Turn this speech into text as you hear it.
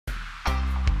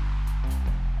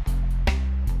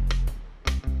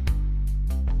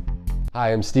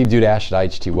Hi, I'm Steve Dudash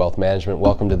at IHT Wealth Management.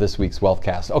 Welcome to this week's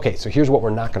Wealthcast. Okay, so here's what we're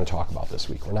not going to talk about this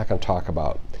week. We're not going to talk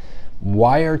about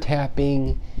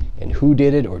wiretapping and who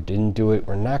did it or didn't do it.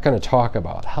 We're not going to talk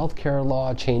about healthcare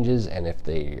law changes and if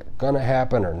they're going to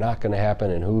happen or not going to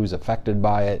happen and who's affected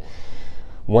by it.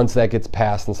 Once that gets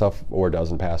passed and stuff, or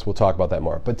doesn't pass, we'll talk about that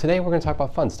more. But today we're going to talk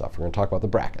about fun stuff. We're going to talk about the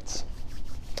brackets.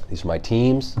 These are my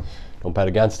teams. Don't bet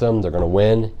against them. They're going to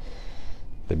win.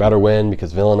 They better win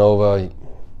because Villanova,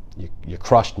 you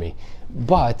crushed me.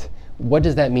 But what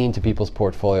does that mean to people's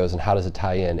portfolios and how does it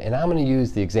tie in? And I'm going to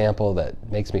use the example that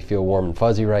makes me feel warm and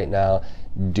fuzzy right now,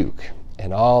 Duke.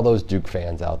 And all those Duke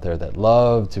fans out there that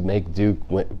love to make Duke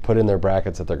put in their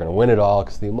brackets that they're going to win it all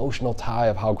because the emotional tie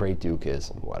of how great Duke is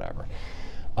and whatever.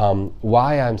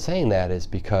 Why I'm saying that is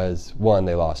because, one,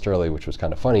 they lost early, which was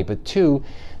kind of funny, but two,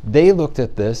 they looked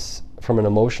at this from an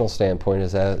emotional standpoint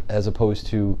as opposed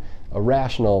to a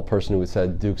rational person who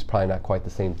said Duke's probably not quite the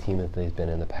same team that they've been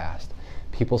in the past.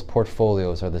 People's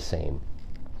portfolios are the same.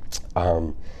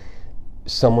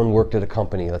 Someone worked at a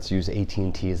company, let's use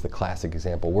AT&T as the classic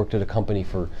example, worked at a company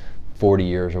for 40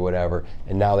 years or whatever,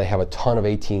 and now they have a ton of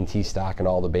AT&T stock and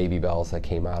all the baby bells that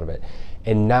came out of it.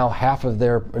 And now half of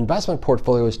their investment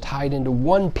portfolio is tied into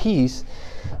one piece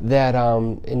that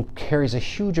carries a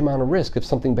huge amount of risk if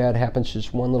something bad happens to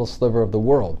just one little sliver of the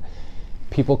world.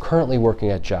 People currently working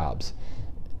at jobs,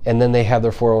 and then they have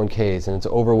their 401ks and it's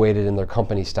overweighted in their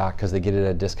company stock because they get it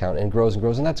at a discount and grows,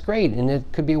 and that's great, and it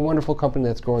could be a wonderful company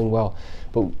that's growing well,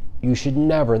 but you should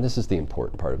never, and this is the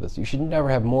important part of this, you should never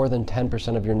have more than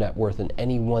 10% of your net worth in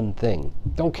any one thing.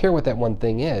 Don't care what that one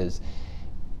thing is.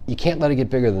 You can't let it get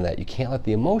bigger than that. You can't let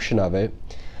the emotion of it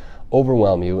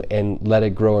overwhelm you and let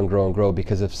it grow and grow and grow,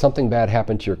 because if something bad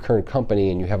happened to your current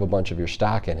company and you have a bunch of your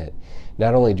stock in it,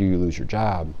 not only do you lose your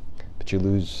job, but you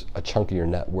lose a chunk of your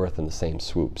net worth in the same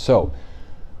swoop. So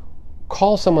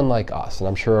call someone like us, and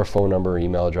I'm sure our phone number or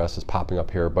email address is popping up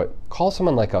here, but call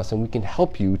someone like us and we can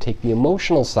help you take the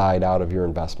emotional side out of your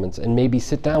investments and maybe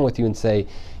sit down with you and say,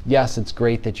 yes, it's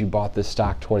great that you bought this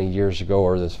stock 20 years ago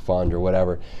or this fund or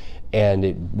whatever, and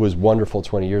it was wonderful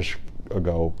 20 years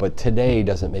ago, but today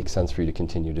doesn't make sense for you to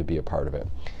continue to be a part of it.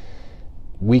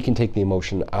 We can take the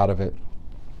emotion out of it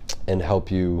and help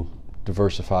you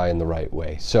diversify in the right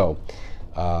way. So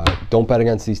don't bet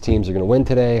against these teams. They're going to win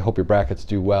today. Hope your brackets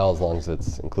do well as long as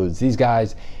it includes these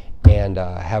guys. And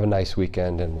have a nice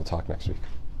weekend, and we'll talk next week.